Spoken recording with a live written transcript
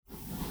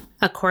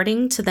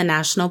According to the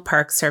National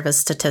Park Service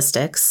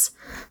statistics,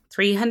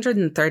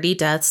 330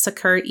 deaths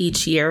occur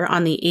each year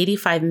on the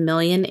 85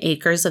 million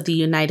acres of the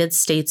United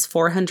States'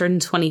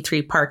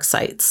 423 park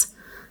sites.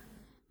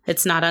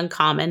 It's not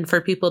uncommon for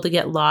people to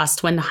get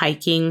lost when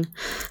hiking.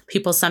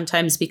 People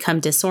sometimes become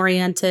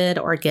disoriented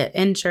or get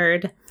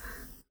injured.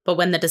 But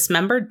when the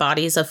dismembered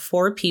bodies of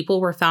 4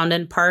 people were found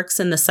in parks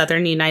in the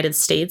southern United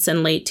States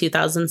in late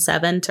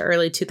 2007 to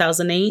early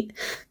 2008,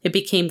 it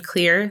became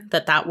clear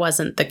that that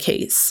wasn't the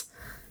case.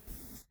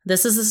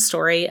 This is the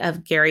story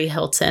of Gary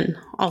Hilton,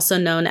 also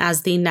known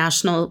as the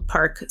National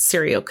Park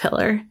serial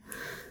killer.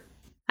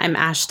 I'm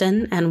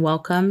Ashton, and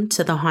welcome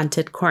to the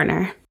Haunted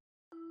Corner.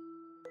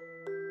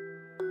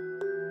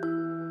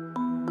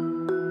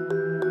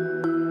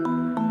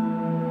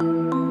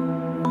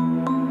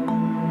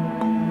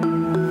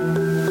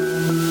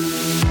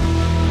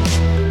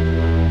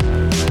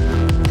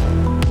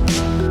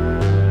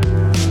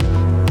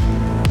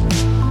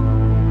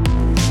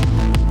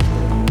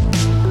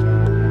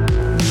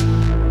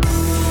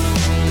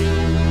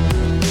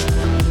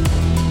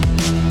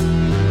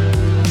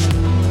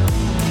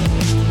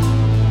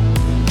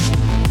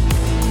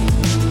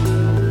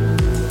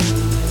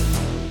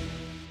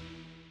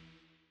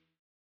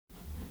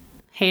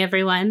 Hey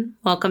everyone,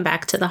 welcome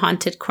back to the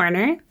Haunted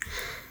Corner.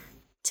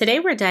 Today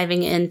we're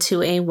diving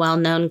into a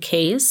well-known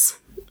case,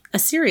 a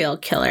serial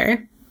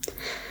killer.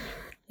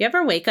 You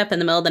ever wake up in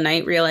the middle of the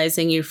night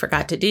realizing you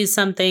forgot to do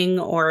something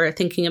or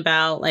thinking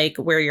about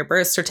where your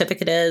birth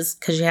certificate is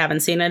because you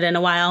haven't seen it in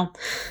a while?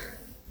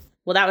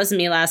 Well, that was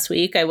me last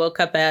week. I woke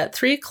up at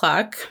 3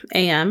 o'clock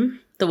a.m.,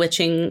 the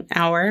witching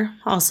hour,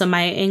 also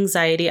my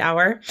anxiety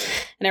hour,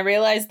 and I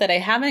realized that I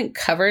haven't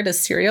covered a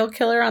serial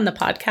killer on the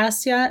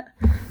podcast yet.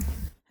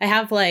 I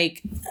have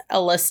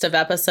a list of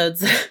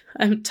episodes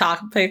and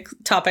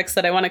topics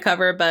that I want to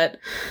cover,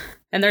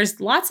 and there's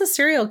lots of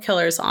serial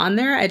killers on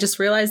there. I just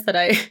realized that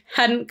I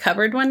hadn't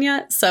covered one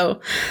yet.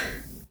 So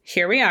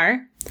here we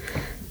are.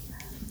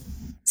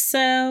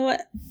 So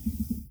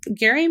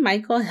Gary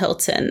Michael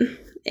Hilton,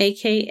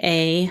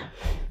 AKA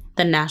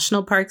the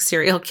National Park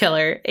serial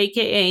killer,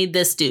 AKA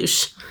this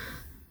douche.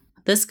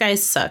 This guy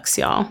sucks,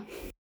 y'all.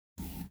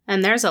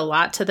 And there's a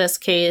lot to this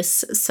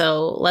case,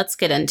 so let's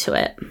get into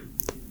it.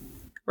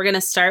 We're going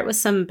to start with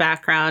some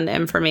background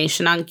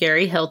information on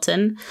Gary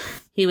Hilton.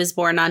 He was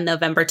born on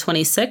November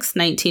 26,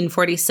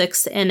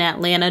 1946 in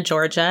Atlanta,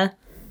 Georgia.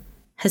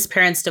 His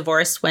parents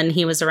divorced when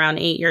he was around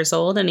 8 years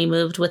old, and he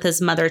moved with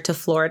his mother to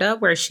Florida,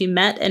 where she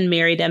met and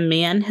married a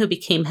man who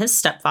became his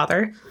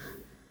stepfather.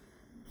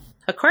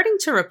 According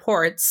to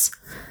reports,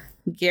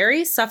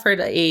 Gary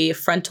suffered a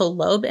frontal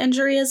lobe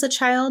injury as a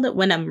child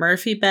when a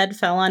Murphy bed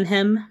fell on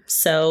him,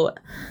 so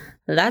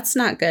that's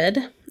not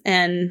good.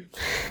 And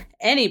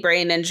any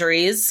brain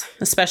injuries,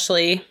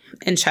 especially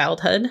in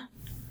childhood,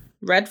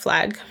 red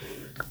flag.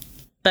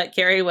 But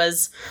Gary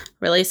was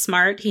really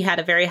smart. He had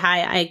a very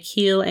high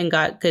IQ and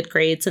got good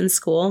grades in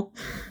school.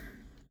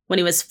 When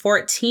he was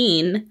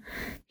 14,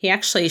 he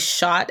actually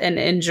shot and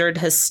injured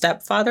his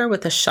stepfather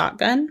with a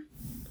shotgun.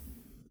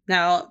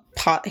 Now,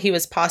 he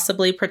was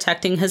possibly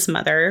protecting his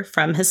mother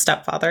from his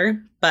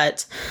stepfather,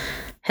 but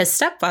his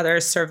stepfather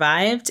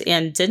survived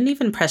and didn't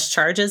even press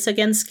charges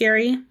against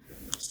Gary.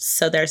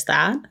 So there's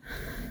that.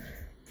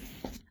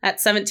 At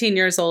 17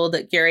 years old,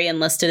 Gary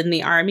enlisted in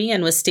the Army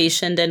and was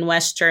stationed in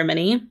West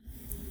Germany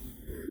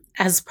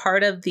as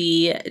part of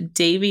the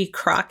Davy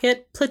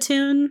Crockett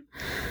platoon,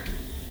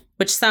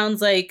 which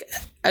sounds like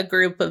a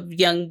group of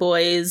young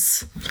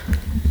boys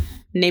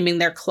naming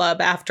their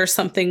club after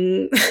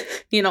something,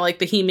 like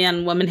the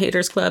He-Man Woman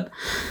Haters Club.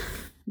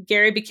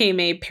 Gary became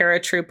a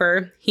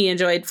paratrooper. He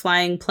enjoyed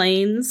flying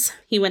planes.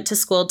 He went to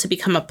school to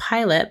become a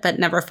pilot, but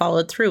never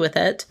followed through with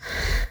it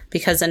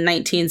because in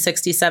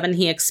 1967,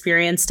 he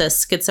experienced a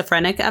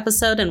schizophrenic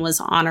episode and was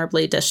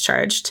honorably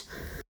discharged.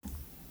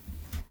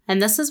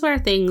 And this is where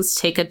things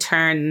take a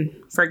turn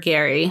for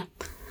Gary.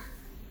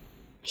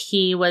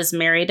 He was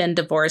married and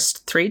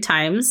divorced 3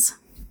 times.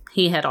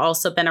 He had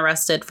also been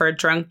arrested for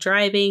drunk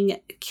driving,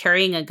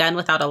 carrying a gun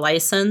without a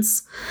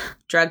license,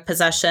 drug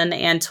possession,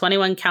 and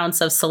 21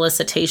 counts of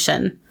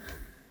solicitation.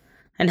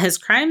 And his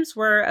crimes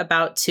were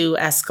about to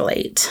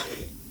escalate.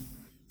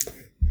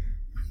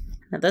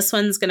 Now, this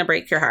one's going to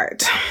break your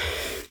heart.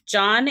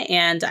 John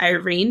and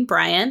Irene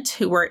Bryant,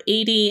 who were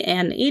 80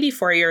 and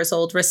 84 years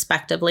old,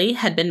 respectively,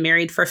 had been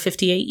married for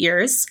 58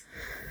 years.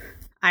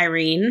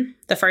 Irene,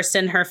 the first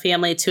in her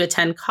family to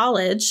attend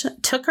college,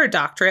 took her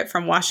doctorate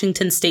from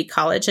Washington State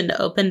College and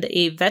opened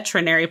a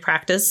veterinary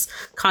practice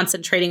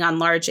concentrating on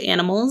large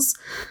animals,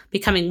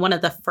 becoming one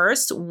of the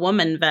first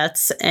woman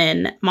vets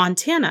in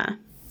Montana.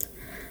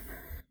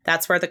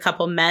 That's where the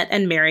couple met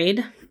and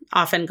married,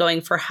 often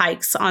going for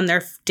hikes on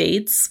their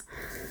dates.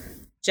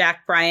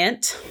 Jack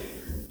Bryant,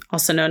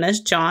 also known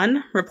as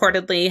John,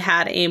 reportedly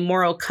had a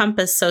moral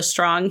compass so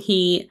strong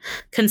he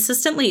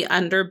consistently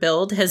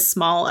underbilled his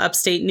small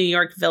upstate New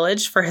York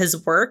village for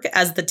his work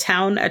as the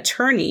town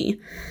attorney.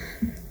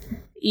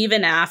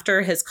 Even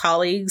after his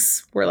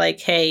colleagues were like,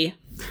 hey,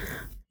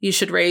 you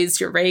should raise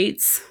your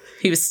rates,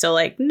 he was still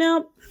like,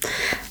 nope.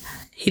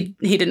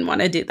 he didn't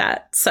want to do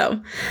that.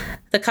 So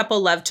the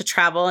couple loved to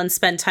travel and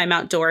spend time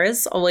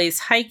outdoors, always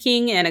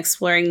hiking and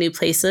exploring new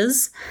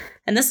places.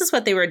 And this is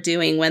what they were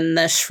doing when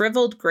the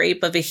shriveled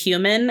grape of a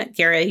human,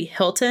 Gary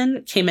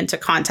Hilton, came into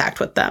contact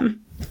with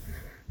them.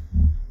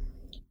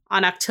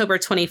 On October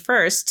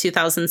 21st,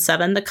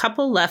 2007, the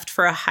couple left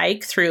for a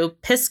hike through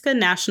Pisgah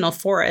National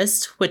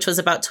Forest, which was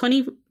about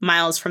 20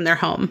 miles from their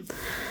home.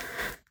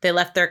 They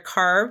left their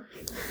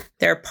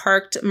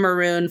parked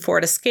maroon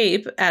Ford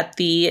Escape at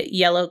the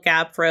Yellow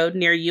Gap Road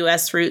near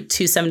U.S. Route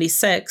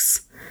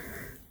 276.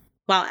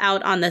 While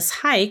out on this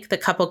hike, the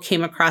couple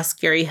came across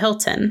Gary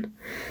Hilton.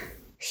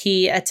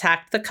 He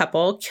attacked the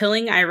couple,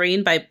 killing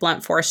Irene by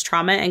blunt force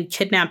trauma and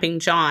kidnapping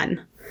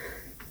John.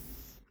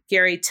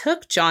 Gary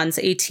took John's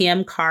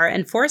ATM card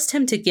and forced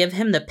him to give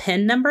him the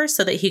PIN number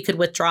so that he could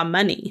withdraw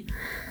money.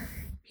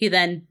 He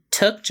then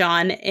took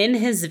John in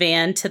his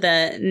van to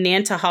the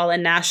Nantahala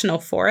National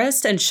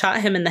Forest and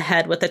shot him in the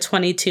head with a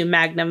 .22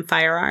 Magnum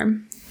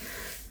firearm.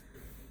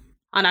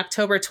 On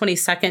October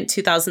 22nd,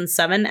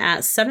 2007, at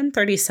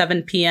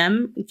 7:37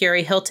 p.m.,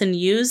 Gary Hilton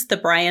used the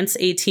Bryant's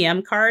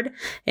ATM card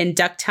in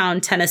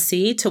Ducktown,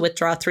 Tennessee, to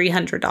withdraw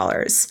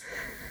 $300.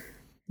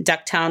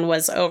 Ducktown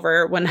was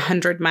over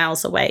 100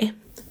 miles away.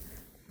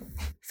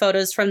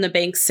 Photos from the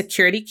bank's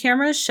security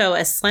cameras show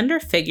a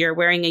slender figure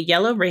wearing a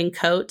yellow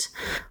raincoat,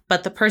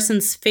 but the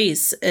person's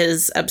face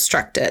is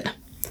obstructed.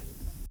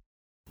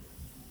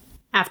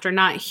 After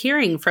not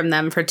hearing from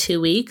them for 2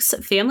 weeks,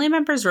 family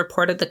members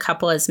reported the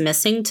couple as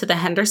missing to the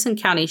Henderson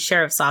County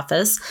Sheriff's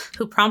Office,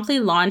 who promptly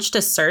launched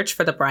a search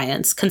for the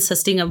Bryants,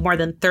 consisting of more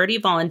than 30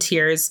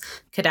 volunteers,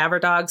 cadaver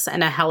dogs,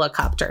 and a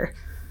helicopter.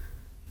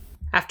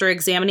 After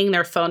examining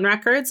their phone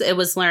records, it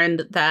was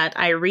learned that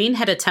Irene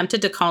had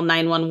attempted to call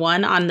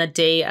 911 on the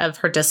day of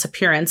her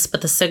disappearance,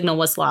 but the signal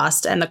was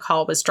lost and the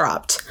call was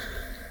dropped.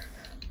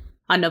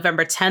 On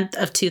November 10th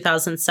of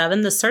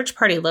 2007, the search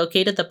party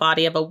located the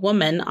body of a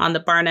woman on the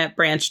Barnett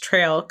Branch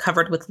Trail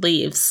covered with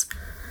leaves.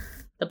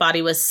 The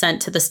body was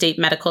sent to the state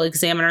medical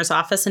examiner's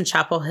office in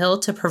Chapel Hill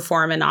to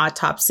perform an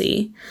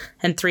autopsy.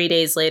 And 3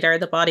 days later,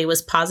 the body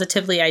was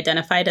positively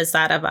identified as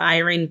that of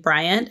Irene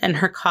Bryant, and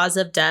her cause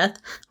of death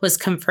was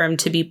confirmed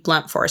to be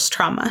blunt force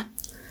trauma.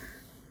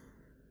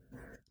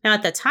 Now,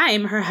 at the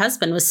time, her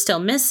husband was still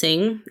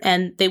missing,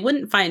 and they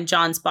wouldn't find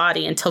John's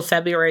body until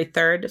February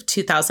 3rd of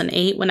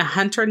 2008, when a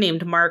hunter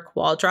named Mark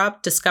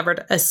Waldrop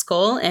discovered a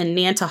skull in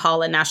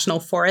Nantahala National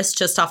Forest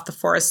just off the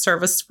Forest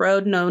Service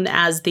road known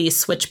as the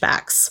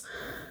Switchbacks.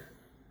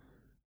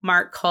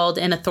 Mark called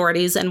in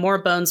authorities and more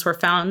bones were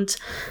found.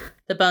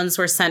 The bones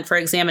were sent for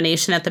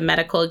examination at the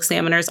medical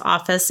examiner's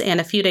office,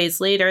 and a few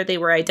days later, they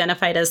were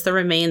identified as the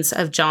remains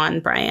of John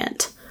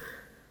Bryant.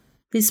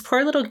 These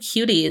poor little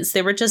cuties,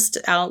 they were just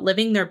out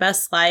living their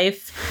best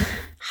life,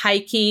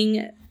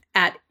 hiking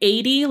at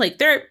 80. Like,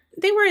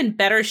 they were in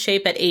better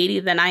shape at 80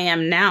 than I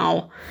am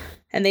now.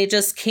 And they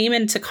just came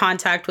into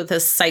contact with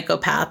a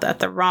psychopath at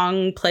the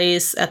wrong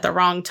place at the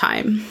wrong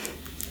time.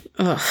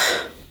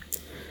 Ugh.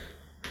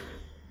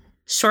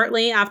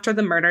 Shortly after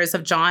the murders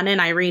of John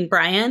and Irene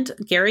Bryant,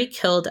 Gary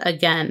killed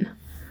again.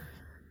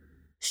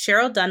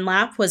 Cheryl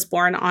Dunlap was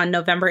born on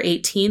November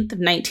 18th,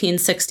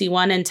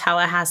 1961 in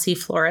Tallahassee,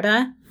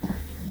 Florida.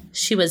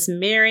 She was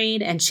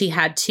married and she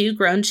had 2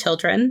 grown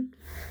children.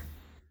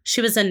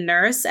 She was a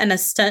nurse and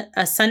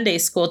a Sunday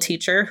school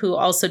teacher who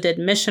also did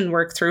mission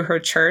work through her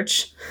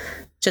church.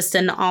 Just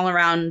an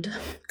all-around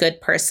good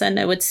person,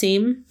 it would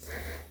seem.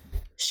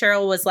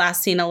 Cheryl was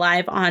last seen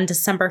alive on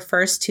December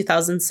 1st,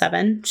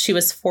 2007. She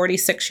was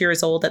 46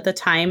 years old at the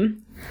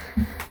time.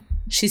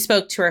 She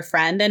spoke to her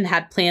friend and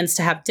had plans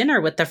to have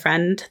dinner with the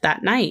friend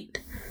that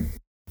night.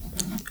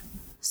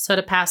 So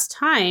to pass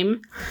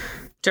time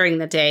during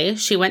the day,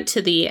 she went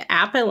to the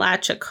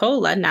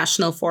Apalachicola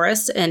National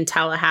Forest in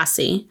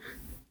Tallahassee.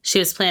 She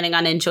was planning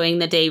on enjoying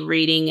the day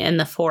reading in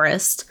the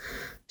forest.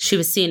 She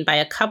was seen by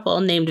a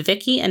couple named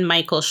Vicki and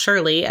Michael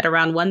Shirley at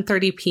around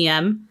 1:30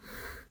 p.m.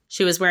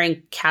 She was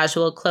wearing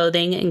casual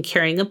clothing and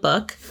carrying a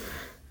book.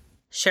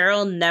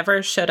 Cheryl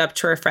never showed up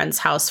to her friend's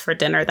house for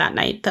dinner that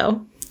night,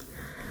 though.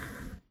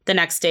 The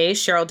next day,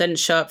 Cheryl didn't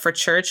show up for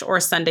church or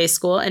Sunday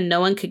school, and no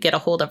one could get a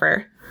hold of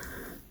her.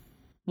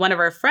 One of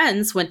her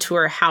friends went to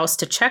her house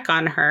to check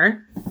on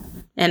her,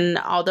 and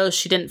although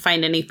she didn't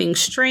find anything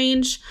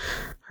strange,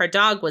 her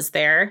dog was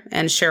there,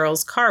 and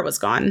Cheryl's car was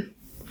gone.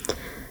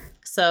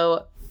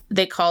 So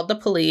they called the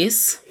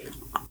police.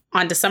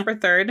 On December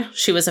 3rd,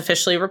 she was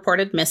officially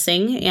reported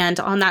missing, and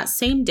on that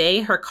same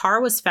day, her car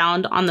was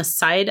found on the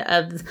side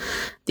of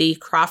the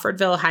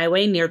Crawfordville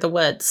Highway near the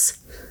woods.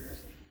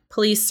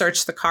 Police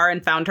searched the car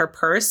and found her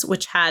purse,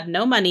 which had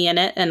no money in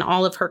it, and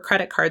all of her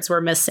credit cards were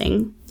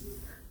missing.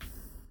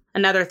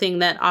 Another thing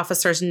that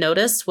officers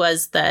noticed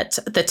was that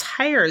the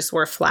tires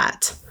were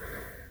flat,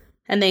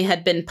 and they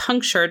had been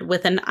punctured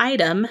with an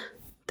item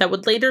that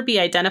would later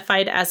be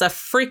identified as a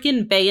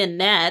freaking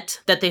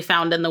bayonet that they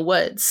found in the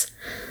woods.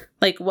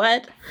 Like,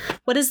 what?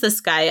 What is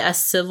this guy, a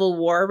Civil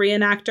War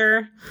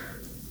reenactor?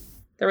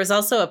 There was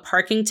also a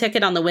parking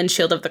ticket on the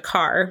windshield of the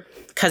car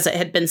because it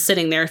had been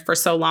sitting there for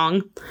so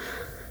long.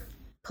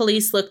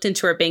 Police looked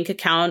into her bank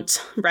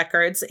account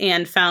records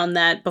and found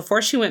that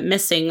before she went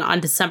missing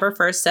on December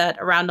 1st at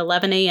around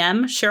 11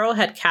 a.m., Cheryl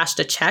had cashed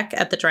a check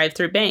at the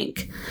drive-thru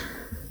bank.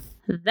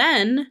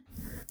 Then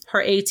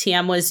her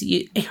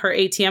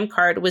ATM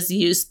card was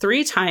used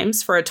 3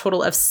 times for a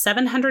total of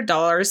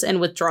 $700 in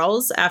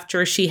withdrawals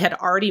after she had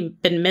already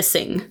been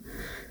missing.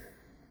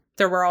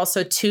 There were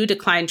also 2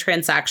 declined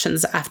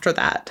transactions after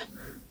that.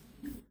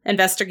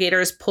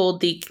 Investigators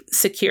pulled the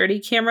security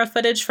camera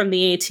footage from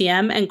the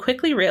ATM and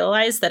quickly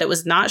realized that it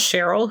was not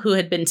Cheryl who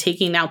had been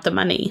taking out the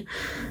money,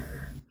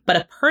 but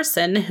a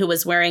person who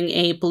was wearing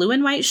a blue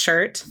and white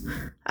shirt,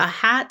 a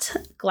hat,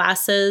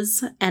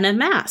 glasses, and a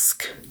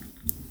mask.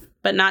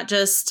 But not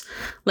just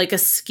like a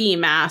ski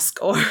mask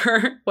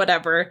or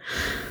whatever.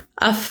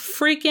 A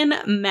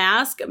freaking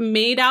mask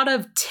made out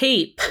of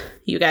tape,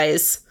 you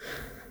guys.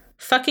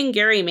 Fucking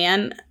Gary,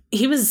 man.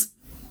 He was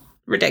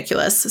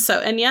ridiculous. So,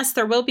 and yes,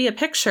 there will be a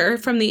picture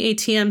from the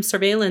ATM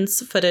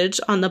surveillance footage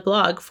on the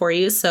blog for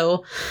you,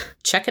 so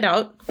check it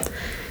out.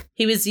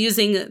 He was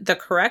using the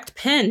correct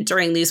PIN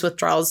during these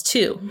withdrawals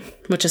too,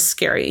 which is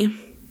scary.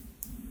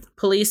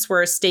 Police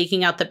were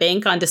staking out the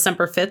bank on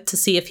December 5th to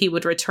see if he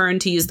would return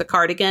to use the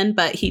card again,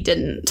 but he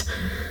didn't.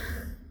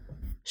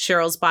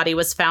 Cheryl's body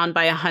was found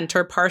by a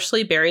hunter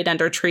partially buried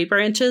under tree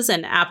branches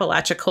in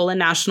Apalachicola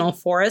National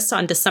Forest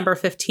on December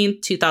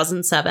 15th,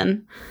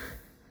 2007.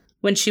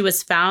 When she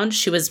was found,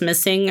 she was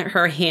missing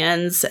her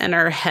hands and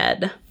her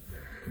head.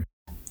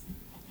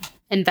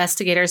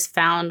 Investigators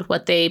found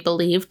what they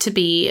believed to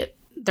be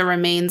the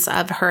remains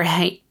of her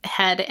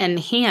head and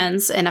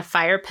hands in a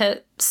fire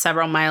pit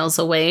several miles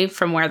away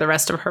from where the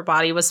rest of her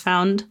body was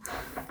found.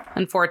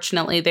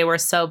 Unfortunately, they were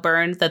so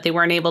burned that they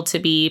weren't able to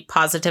be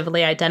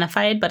positively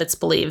identified, but it's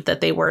believed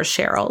that they were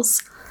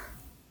Cheryl's.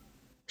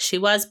 She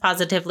was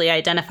positively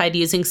identified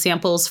using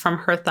samples from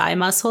her thigh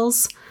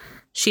muscles.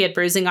 She had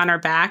bruising on her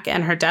back,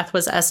 and her death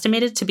was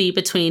estimated to be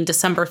between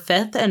December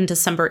 5th and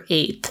December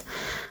 8th.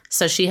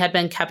 So she had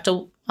been kept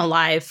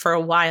alive for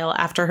a while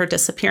after her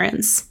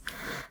disappearance.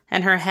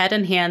 And her head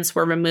and hands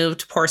were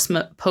removed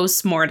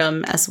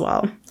post-mortem as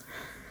well.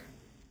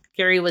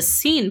 Gary was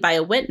seen by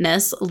a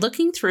witness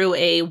looking through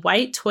a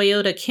white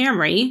Toyota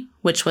Camry,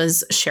 which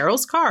was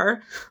Cheryl's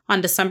car,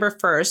 on December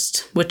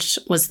 1st, which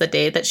was the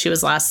day that she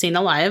was last seen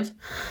alive.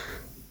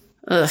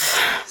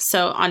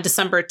 So on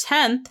December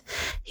 10th,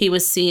 he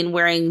was seen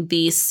wearing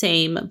the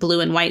same blue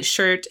and white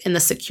shirt in the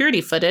security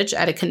footage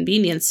at a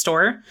convenience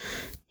store.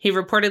 He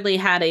reportedly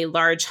had a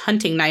large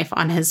hunting knife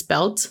on his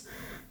belt.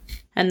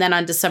 And then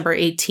on December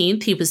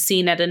 18th, he was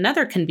seen at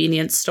another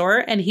convenience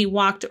store, and he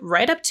walked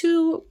right up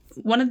to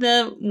one of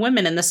the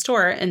women in the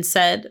store and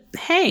said,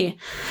 "Hey,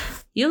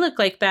 you look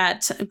like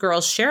that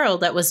girl Cheryl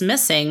that was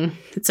missing.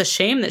 It's a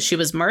shame that she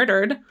was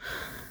murdered."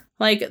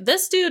 Like,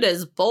 this dude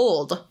is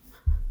bold.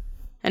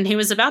 And he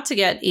was about to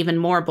get even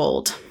more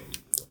bold.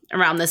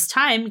 Around this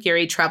time,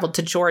 Gary traveled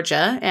to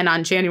Georgia, and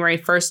on January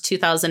 1st,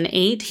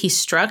 2008, he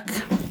struck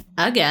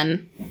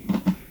again.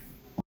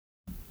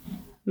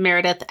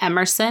 Meredith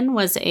Emerson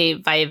was a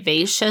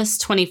vivacious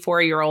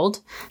 24-year-old.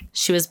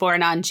 She was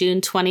born on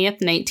June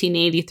 20th,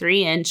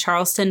 1983 in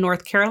Charleston,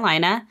 North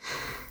Carolina.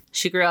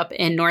 She grew up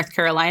in North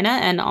Carolina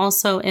and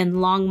also in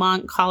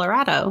Longmont,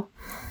 Colorado.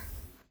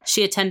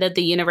 She attended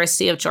the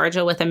University of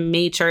Georgia with a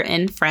major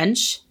in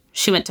French.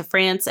 She went to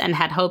France and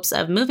had hopes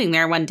of moving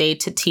there one day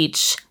to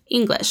teach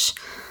English.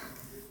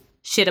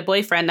 She had a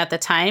boyfriend at the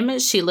time.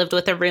 She lived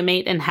with a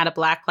roommate and had a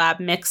black lab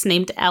mix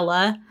named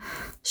Ella.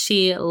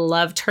 She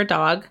loved her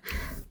dog.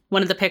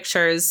 One of the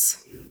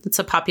pictures, it's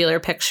a popular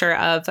picture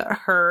of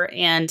her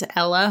and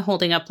Ella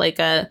holding up like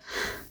a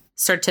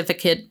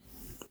certificate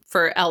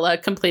for Ella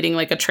completing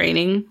like a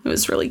training. It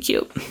was really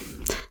cute.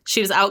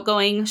 She was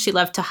outgoing. She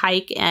loved to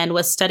hike and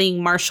was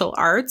studying martial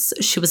arts.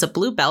 She was a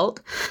blue belt,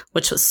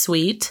 which was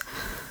sweet.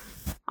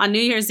 On New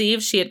Year's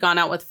Eve, she had gone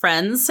out with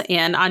friends,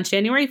 and on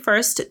January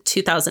 1st,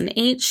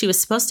 2008, she was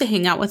supposed to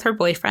hang out with her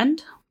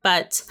boyfriend,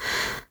 but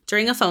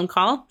during a phone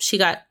call, she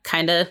got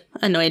kind of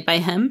annoyed by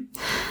him,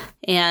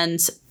 and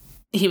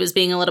he was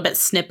being a little bit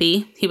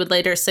snippy. He would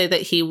later say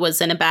that he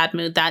was in a bad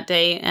mood that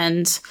day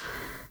and,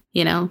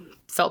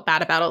 felt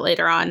bad about it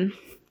later on.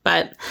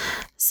 But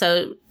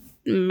so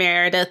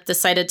Meredith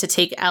decided to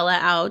take Ella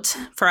out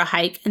for a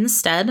hike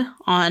instead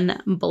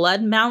on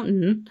Blood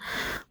Mountain,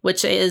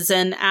 which is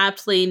an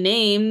aptly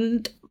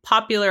named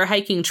popular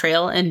hiking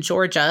trail in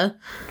Georgia.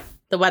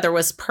 The weather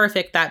was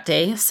perfect that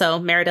day, so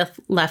Meredith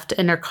left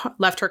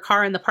her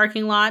car in the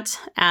parking lot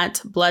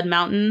at Blood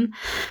Mountain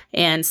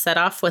and set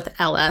off with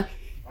Ella,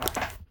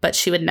 but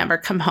she would never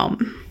come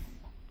home.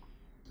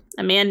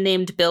 A man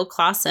named Bill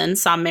Clausen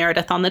saw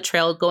Meredith on the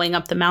trail going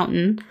up the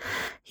mountain.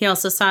 He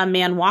also saw a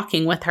man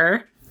walking with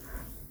her.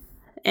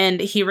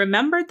 And he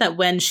remembered that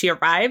when she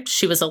arrived,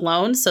 she was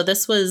alone. So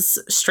this was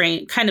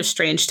kind of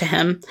strange to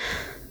him.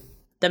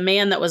 The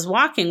man that was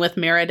walking with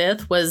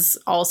Meredith was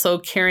also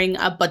carrying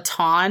a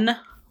baton.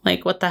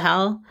 Like, what the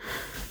hell?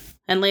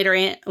 And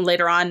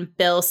later on,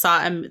 Bill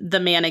saw the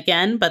man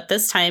again, but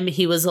this time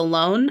he was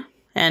alone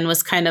and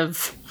was kind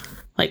of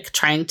like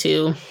trying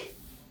to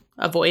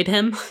avoid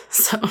him.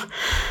 So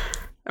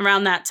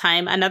around that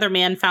time, another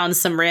man found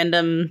some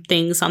random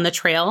things on the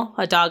trail: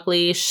 a dog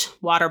leash,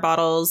 water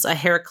bottles, a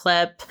hair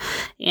clip,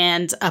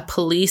 and a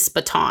police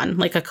baton,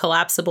 like a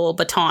collapsible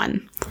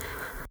baton.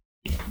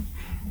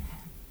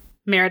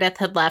 Meredith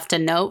had left a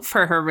note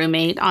for her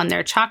roommate on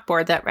their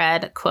chalkboard that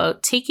read,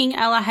 quote, "Taking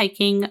Ella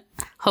hiking.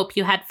 Hope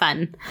you had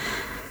fun."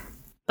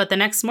 But the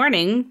next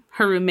morning,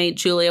 her roommate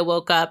Julia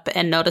woke up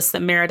and noticed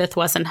that Meredith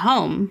wasn't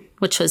home,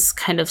 which was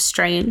kind of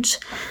strange.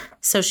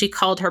 So she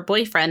called her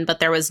boyfriend, but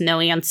there was no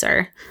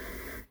answer.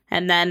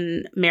 And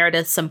then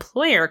Meredith's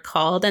employer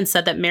called and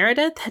said that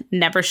Meredith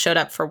never showed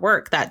up for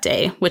work that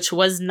day, which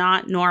was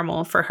not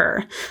normal for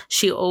her.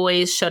 She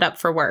always showed up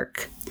for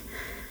work.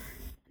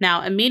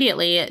 Now,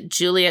 immediately,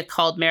 Julia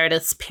called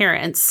Meredith's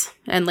parents,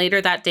 and later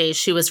that day,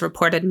 she was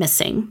reported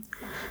missing.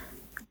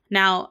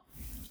 Now,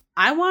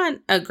 I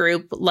want a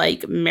group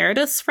like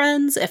Meredith's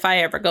friends if I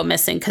ever go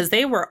missing, because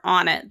they were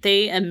on it.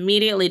 They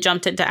immediately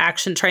jumped into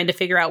action trying to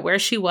figure out where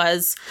she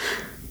was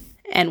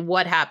and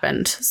what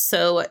happened.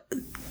 So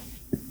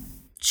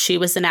she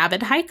was an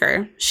avid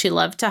hiker. She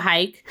loved to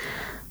hike,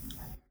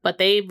 but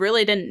they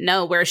really didn't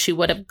know where she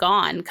would have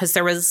gone because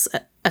there was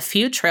a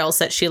few trails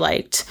that she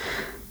liked.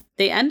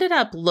 They ended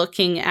up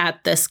looking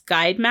at this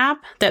guide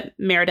map that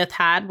Meredith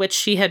had, which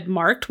she had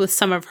marked with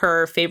some of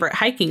her favorite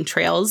hiking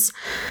trails,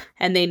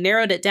 and they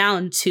narrowed it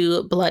down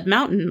to Blood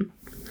Mountain.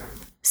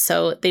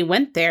 So they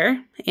went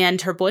there,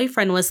 and her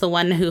boyfriend was the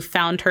one who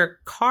found her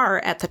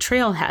car at the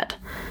trailhead.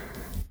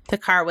 The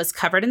car was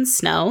covered in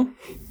snow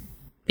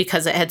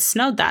because it had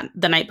snowed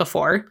the night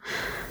before,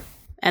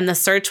 and the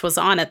search was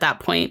on at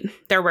that point.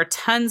 There were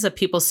tons of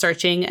people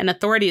searching, and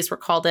authorities were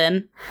called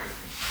in.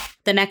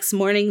 The next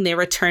morning, they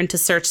returned to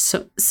search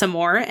some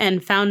more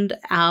and found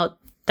out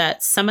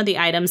that some of the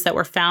items that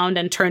were found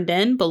and turned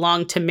in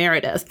belonged to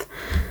Meredith.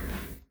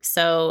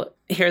 So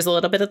here's a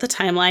little bit of the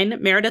timeline.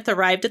 Meredith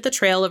arrived at the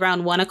trail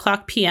around 1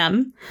 o'clock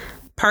p.m.,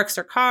 parks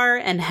her car,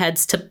 and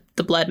heads to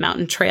the Blood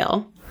Mountain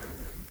Trail.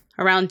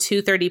 Around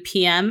 2:30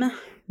 p.m.,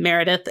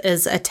 Meredith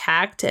is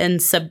attacked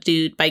and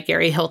subdued by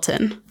Gary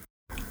Hilton.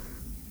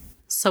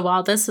 So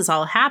while this is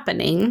all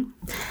happening,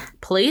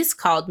 police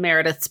called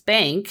Meredith's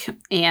bank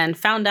and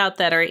found out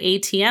that her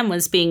ATM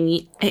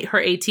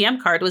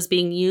card was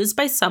being used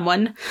by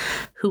someone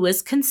who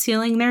was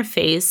concealing their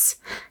face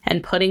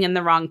and putting in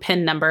the wrong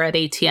PIN number at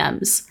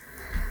ATMs.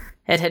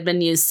 It had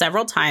been used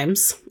several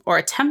times, or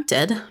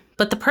attempted,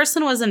 but the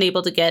person wasn't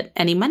able to get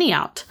any money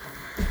out.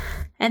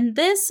 And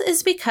this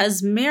is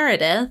because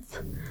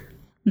Meredith,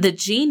 the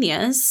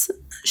genius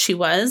she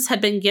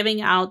had been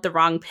giving out the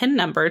wrong PIN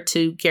number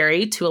to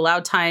Gary to allow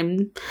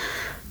time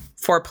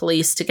for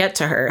police to get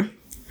to her.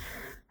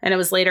 And it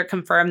was later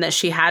confirmed that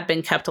she had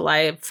been kept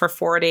alive for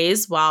 4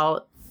 days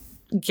while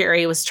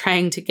Gary was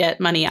trying to get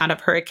money out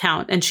of her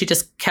account, and she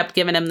just kept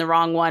giving him the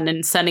wrong one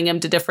and sending him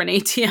to different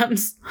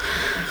ATMs.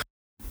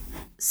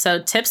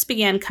 So tips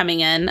began coming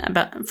in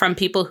from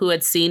people who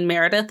had seen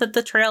Meredith at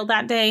the trail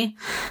that day,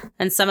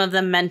 and some of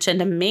them mentioned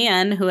a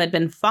man who had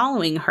been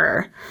following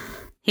her.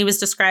 He was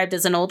described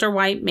as an older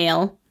white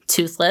male,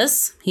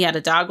 toothless. He had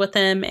a dog with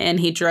him,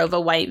 and he drove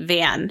a white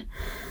van.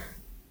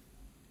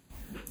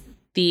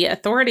 The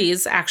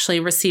authorities actually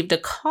received a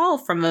call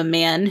from a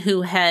man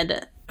who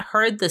had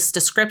heard this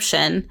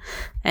description,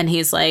 and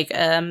he's like,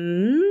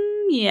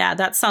 yeah,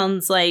 that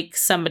sounds like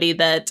somebody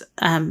that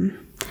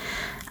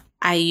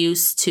I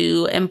used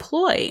to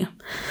employ.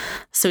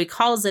 So he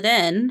calls it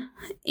in,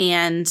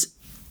 and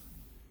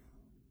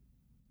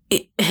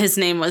his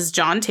name was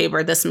John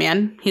Tabor, this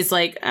man. He's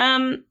like,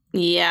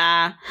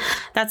 yeah,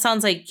 that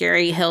sounds like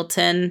Gary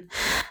Hilton.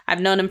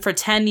 I've known him for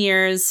 10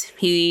 years.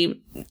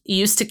 He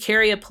used to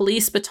carry a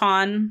police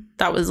baton.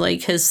 That was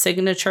like his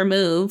signature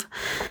move.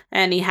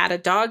 And he had a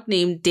dog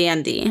named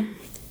Dandy.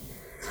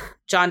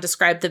 John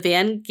described the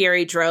van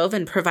Gary drove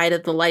and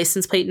provided the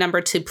license plate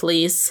number to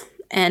police.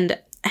 And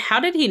how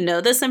did he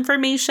know this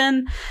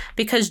information?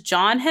 Because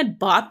John had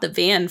bought the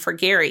van for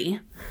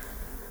Gary.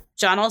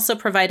 John also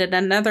provided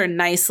another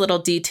nice little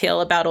detail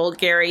about old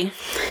Gary.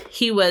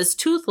 He was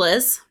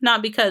toothless,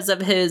 not because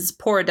of his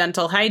poor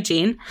dental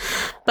hygiene,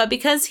 but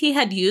because he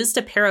had used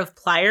a pair of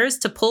pliers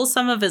to pull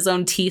some of his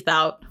own teeth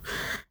out.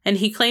 And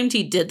he claimed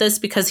he did this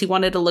because he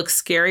wanted to look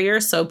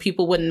scarier so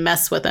people wouldn't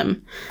mess with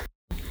him.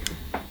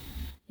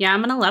 Yeah,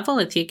 I'm going to level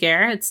with you,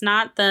 Gare. It's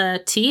not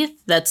the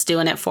teeth that's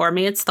doing it for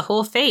me. It's the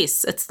whole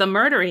face. It's the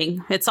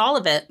murdering. It's all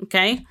of it,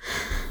 okay?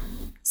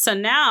 So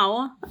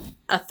now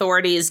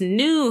authorities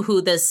knew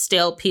who this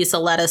stale piece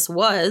of lettuce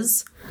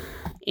was,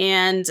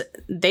 and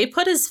they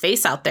put his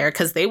face out there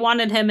because they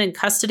wanted him in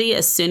custody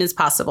as soon as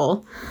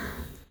possible.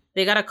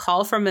 They got a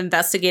call from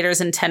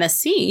investigators in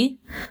Tennessee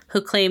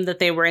who claimed that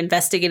they were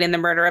investigating the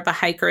murder of a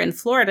hiker in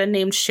Florida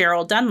named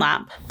Cheryl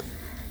Dunlap.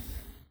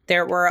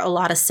 There were a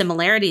lot of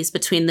similarities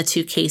between the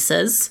two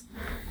cases.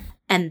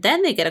 And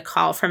then they get a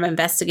call from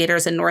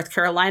investigators in North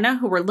Carolina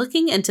who were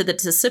looking into the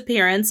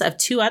disappearance of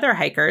two other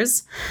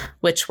hikers,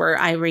 which were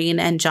Irene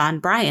and John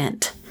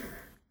Bryant.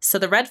 So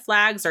the red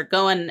flags are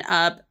going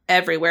up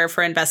everywhere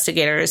for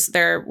investigators.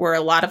 There were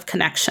a lot of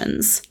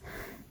connections.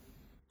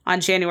 On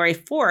January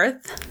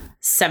 4th,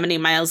 70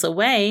 miles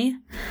away,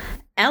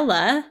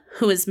 Ella,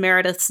 who is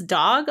Meredith's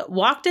dog,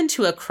 walked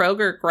into a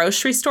Kroger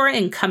grocery store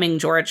in Cumming,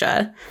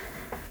 Georgia.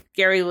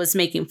 Gary was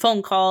making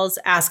phone calls,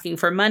 asking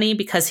for money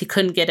because he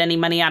couldn't get any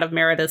money out of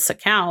Meredith's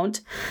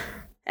account.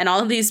 And all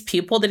of these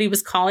people that he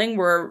was calling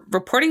were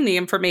reporting the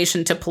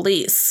information to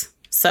police.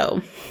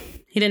 So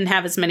he didn't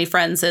have as many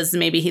friends as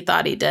maybe he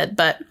thought he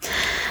did.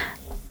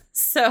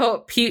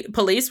 So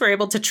police were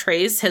able to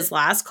trace his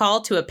last call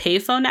to a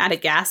payphone at a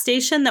gas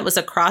station that was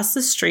across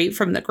the street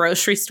from the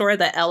grocery store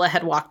that Ella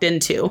had walked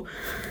into.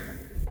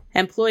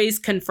 Employees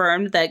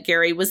confirmed that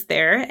Gary was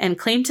there and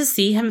claimed to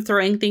see him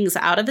throwing things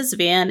out of his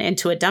van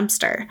into a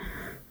dumpster.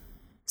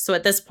 So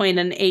at this point,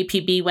 an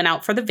APB went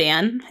out for the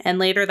van, and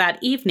later that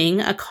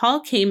evening, a call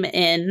came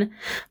in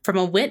from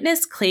a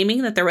witness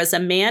claiming that there was a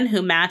man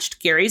who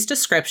matched Gary's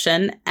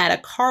description at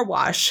a car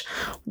wash,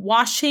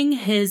 washing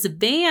his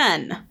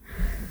van.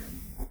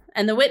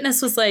 And the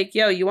witness was like,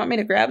 yo, you want me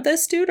to grab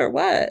this dude or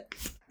what?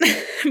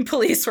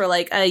 Police were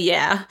like,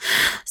 yeah.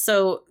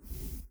 So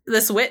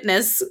this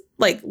witness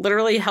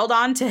literally held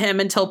on to him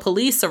until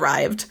police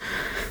arrived.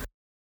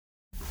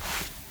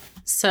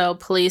 So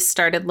police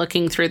started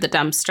looking through the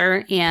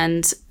dumpster,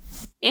 and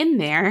in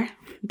there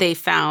they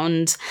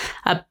found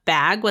a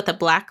bag with a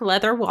black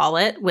leather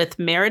wallet with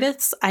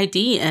Meredith's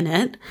ID in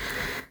it.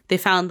 They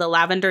found the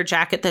lavender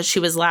jacket that she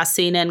was last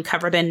seen in,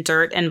 covered in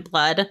dirt and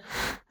blood,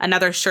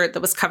 another shirt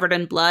that was covered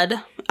in blood,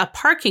 a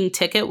parking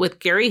ticket with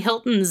Gary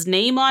Hilton's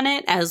name on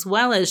it, as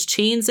well as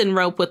chains and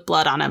rope with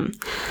blood on them.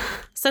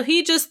 So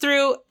he just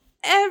threw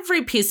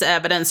every piece of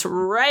evidence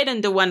right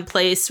into one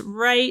place,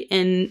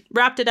 and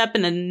wrapped it up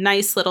in a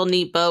nice little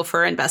neat bow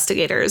for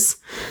investigators.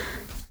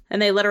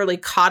 And they literally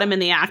caught him in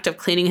the act of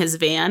cleaning his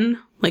van.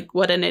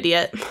 What an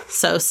idiot.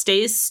 So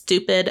stay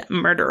stupid,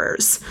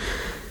 murderers.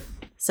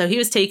 So he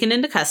was taken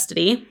into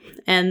custody,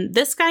 and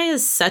this guy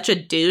is such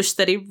a douche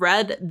that he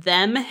read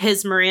them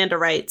his Miranda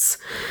rights.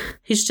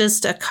 He's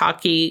just a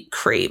cocky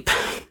creep,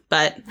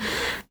 but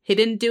he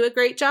didn't do a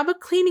great job of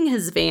cleaning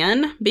his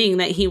van, being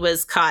that he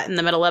was caught in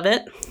the middle of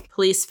it.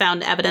 Police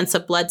found evidence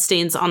of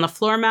bloodstains on the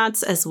floor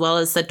mats as well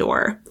as the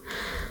door.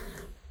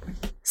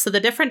 So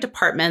the different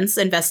departments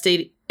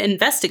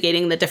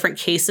investigating the different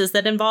cases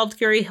that involved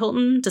Gary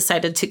Hilton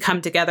decided to come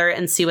together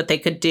and see what they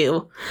could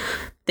do.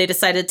 They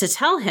decided to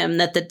tell him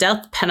that the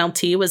death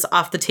penalty was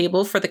off the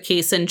table for the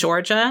case in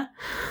Georgia.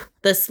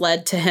 This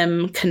led to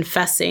him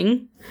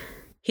confessing.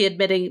 He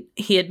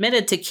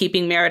admitted to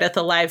keeping Meredith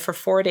alive for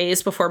 4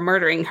 days before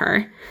murdering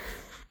her.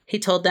 He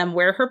told them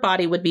where her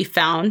body would be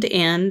found,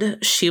 and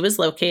she was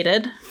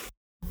located.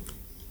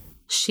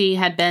 She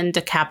had been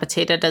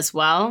decapitated as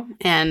well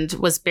and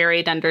was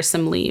buried under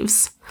some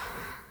leaves.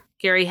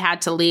 Gary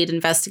had to lead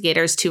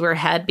investigators to her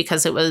head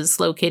because it was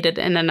located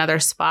in another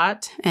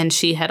spot, and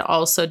she had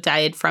also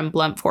died from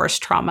blunt force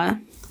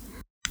trauma.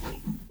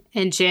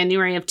 In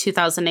January of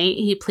 2008,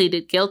 he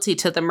pleaded guilty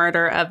to the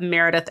murder of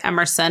Meredith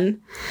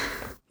Emerson.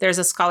 There's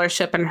a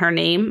scholarship in her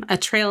name, a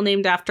trail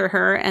named after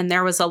her, and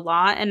there was a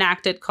law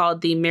enacted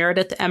called the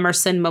Meredith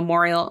Emerson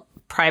Memorial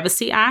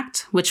Privacy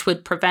Act, which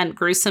would prevent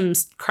gruesome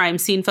crime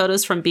scene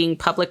photos from being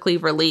publicly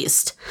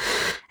released.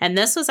 And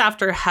this was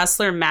after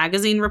Hustler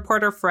magazine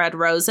reporter Fred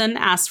Rosen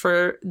asked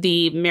for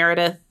the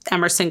Meredith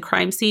Emerson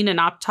crime scene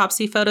and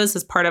autopsy photos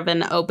as part of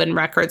an open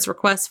records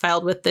request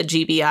filed with the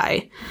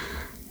GBI.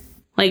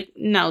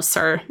 No,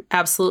 sir,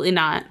 absolutely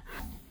not.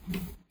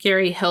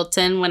 Gary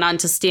Hilton went on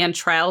to stand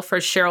trial for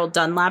Cheryl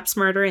Dunlap's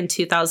murder in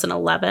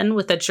 2011,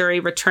 with a jury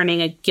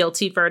returning a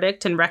guilty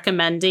verdict and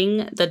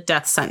recommending the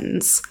death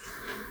sentence.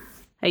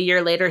 A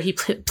year later, he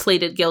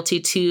pleaded guilty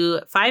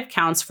to 5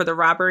 counts for the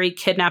robbery,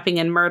 kidnapping,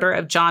 and murder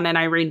of John and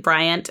Irene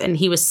Bryant, and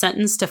he was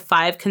sentenced to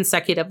 5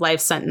 consecutive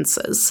life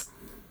sentences.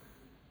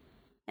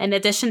 In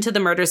addition to the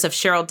murders of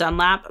Cheryl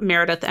Dunlap,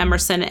 Meredith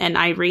Emerson, and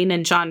Irene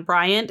and John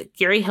Bryant,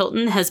 Gary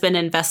Hilton has been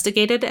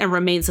investigated and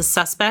remains a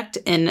suspect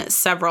in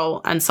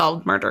several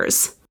unsolved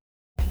murders.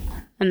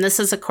 And this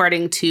is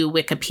according to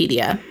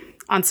Wikipedia.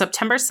 On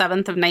September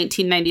 7th of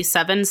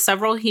 1997,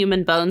 several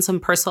human bones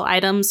and personal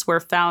items were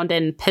found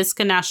in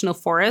Pisgah National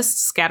Forest,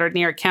 scattered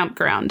near a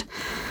campground.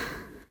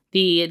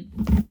 The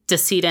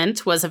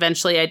decedent was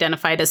eventually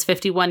identified as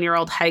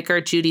 51-year-old hiker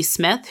Judy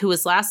Smith, who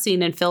was last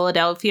seen in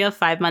Philadelphia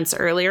 5 months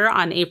earlier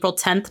on April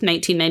 10th,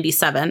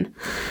 1997.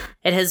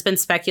 It has been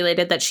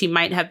speculated that she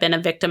might have been a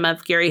victim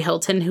of Gary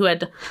Hilton, who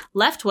had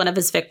left one of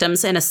his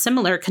victims in a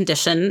similar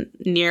condition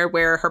near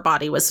where her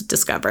body was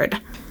discovered.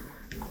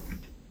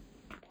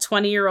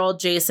 20-year-old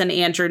Jason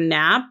Andrew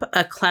Knapp,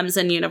 a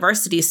Clemson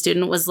University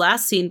student, was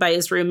last seen by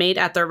his roommate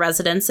at their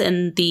residence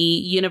in the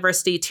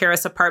University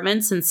Terrace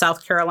Apartments in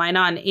South Carolina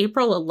on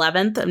April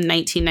 11th of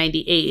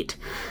 1998.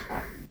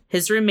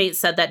 His roommate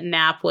said that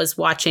Knapp was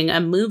watching a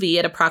movie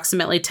at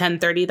approximately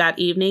 10:30 that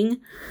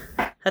evening.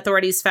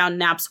 Authorities found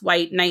Knapp's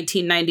white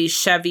 1990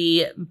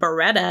 Chevy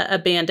Beretta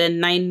abandoned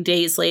 9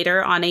 days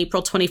later on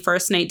April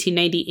 21st,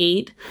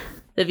 1998.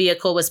 The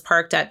vehicle was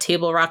parked at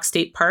Table Rock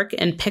State Park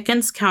in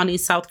Pickens County,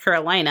 South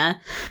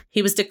Carolina.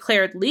 He was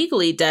declared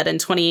legally dead in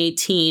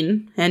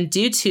 2018, and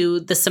due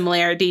to the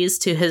similarities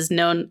to his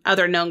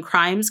other known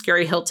crimes,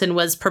 Gary Hilton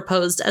was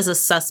proposed as a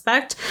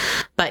suspect,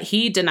 but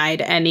he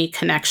denied any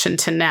connection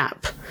to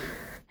Knapp.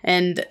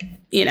 And,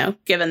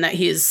 given that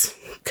he's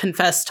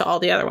confessed to all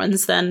the other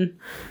ones, then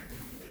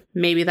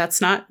maybe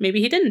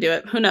he didn't do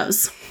it. Who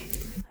knows?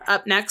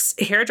 Up next,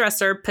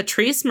 hairdresser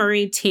Patrice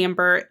Marie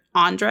Tambor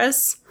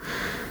Andres.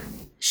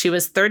 She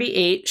was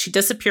 38. She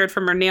disappeared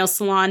from her nail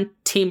salon,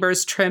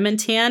 Tambor's Trim and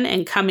Tan,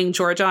 in Cumming,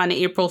 Georgia, on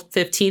April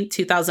 15,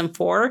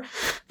 2004,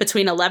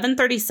 between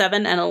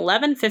 11:37 and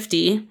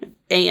 11:50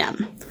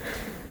 a.m.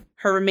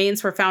 Her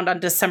remains were found on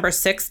December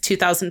 6,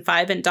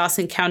 2005, in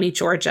Dawson County,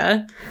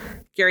 Georgia.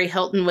 Gary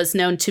Hilton was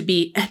known to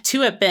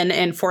have been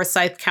in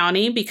Forsyth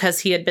County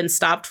because he had been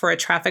stopped for a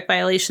traffic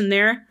violation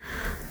there.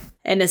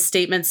 In his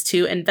statements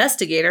to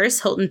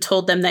investigators, Hilton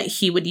told them that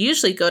he would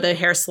usually go to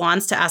hair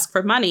salons to ask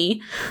for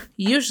money,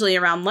 usually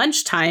around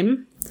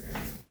lunchtime.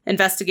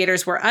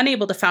 Investigators were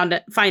unable to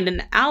find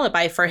an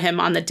alibi for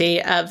him on the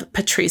day of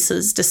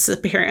Patrice's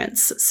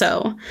disappearance,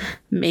 so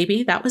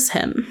maybe that was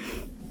him.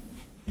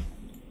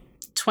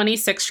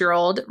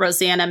 26-year-old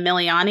Rosanna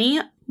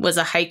Miliani was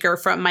a hiker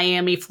from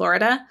Miami,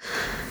 Florida.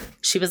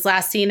 She was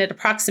last seen at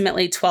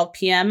approximately 12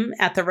 p.m.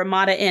 at the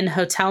Ramada Inn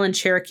Hotel in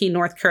Cherokee,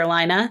 North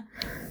Carolina.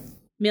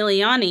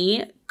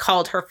 Miliani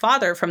called her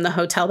father from the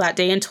hotel that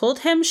day and told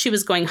him she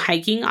was going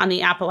hiking on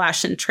the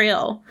Appalachian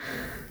Trail.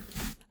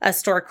 A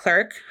store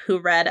clerk who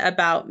read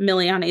about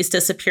Miliani's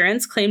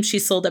disappearance claimed she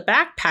sold a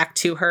backpack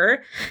to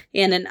her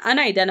and an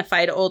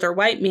unidentified older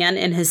white man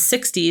in his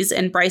 60s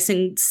in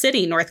Bryson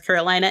City, North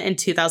Carolina in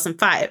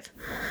 2005.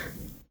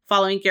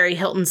 Following Gary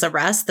Hilton's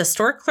arrest, the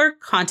store clerk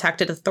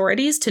contacted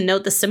authorities to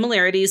note the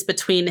similarities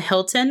between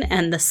Hilton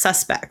and the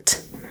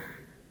suspect.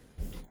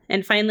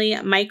 And finally,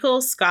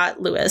 Michael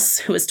Scott Lewis,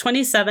 who was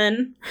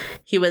 27.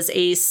 He was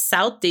a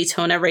South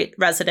Daytona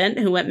resident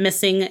who went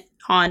missing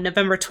on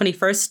November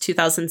 21st,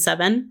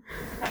 2007.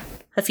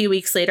 A few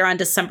weeks later, on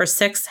December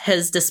 6th,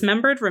 his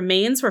dismembered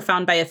remains were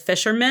found by a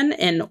fisherman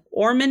in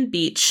Ormond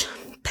Beach,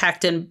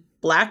 packed in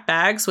black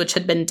bags, which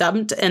had been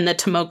dumped in the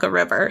Tomoka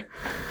River.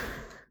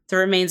 The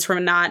remains were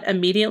not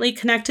immediately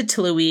connected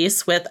to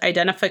Luis, with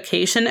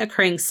identification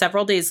occurring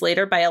several days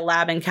later by a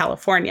lab in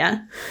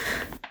California.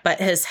 But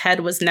his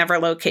head was never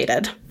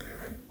located.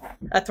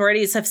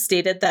 Authorities have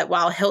stated that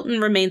while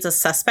Hilton remains a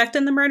suspect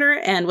in the murder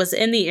and was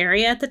in the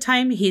area at the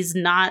time, he's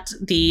not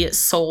the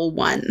sole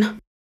one.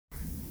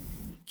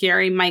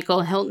 Gary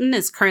Michael Hilton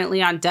is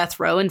currently on death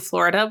row in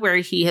Florida, where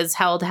he is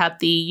held at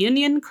the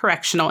Union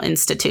Correctional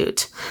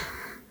Institute.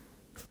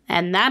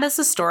 And that is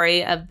the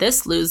story of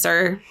this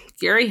loser,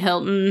 Gary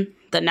Hilton,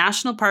 the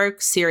National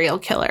Park serial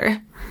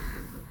killer.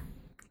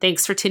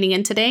 Thanks for tuning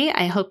in today.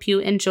 I hope you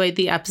enjoyed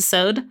the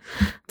episode.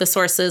 The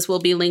sources will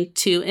be linked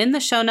to in the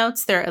show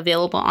notes. They're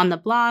available on the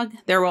blog.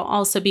 There will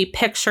also be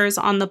pictures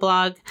on the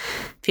blog.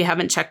 If you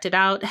haven't checked it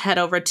out, head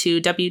over to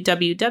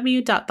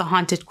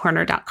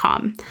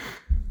www.thehauntedcorner.com.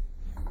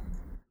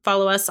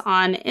 Follow us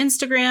on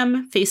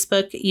Instagram,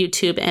 Facebook,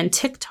 YouTube, and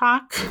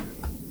TikTok.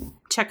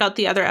 Check out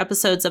the other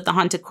episodes of The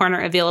Haunted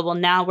Corner available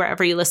now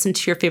wherever you listen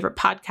to your favorite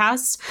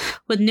podcasts,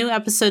 with new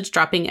episodes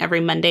dropping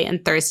every Monday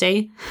and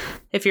Thursday.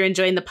 If you're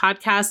enjoying the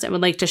podcast and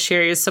would like to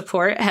share your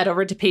support, head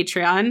over to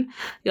Patreon.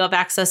 You'll have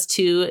access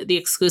to the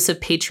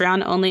exclusive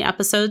Patreon-only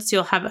episodes.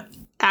 You'll have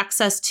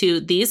access to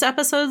these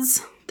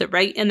episodes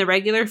in the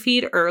regular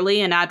feed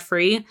early and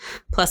ad-free,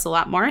 plus a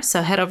lot more.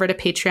 So head over to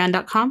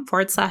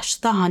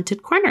patreon.com/The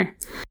Haunted Corner.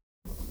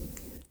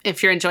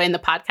 If you're enjoying the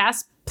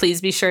podcast,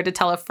 please be sure to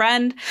tell a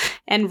friend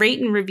and rate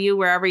and review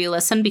wherever you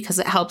listen, because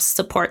it helps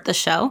support the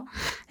show.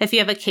 If you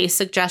have a case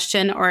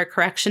suggestion or a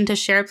correction to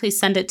share, please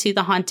send it to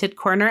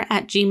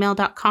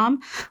thehauntedcorner@gmail.com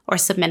or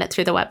submit it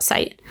through the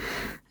website.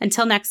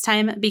 Until next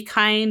time, be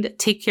kind,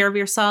 take care of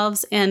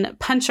yourselves, and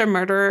punch a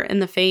murderer in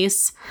the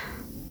face.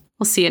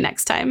 We'll see you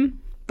next time.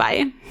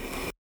 Bye.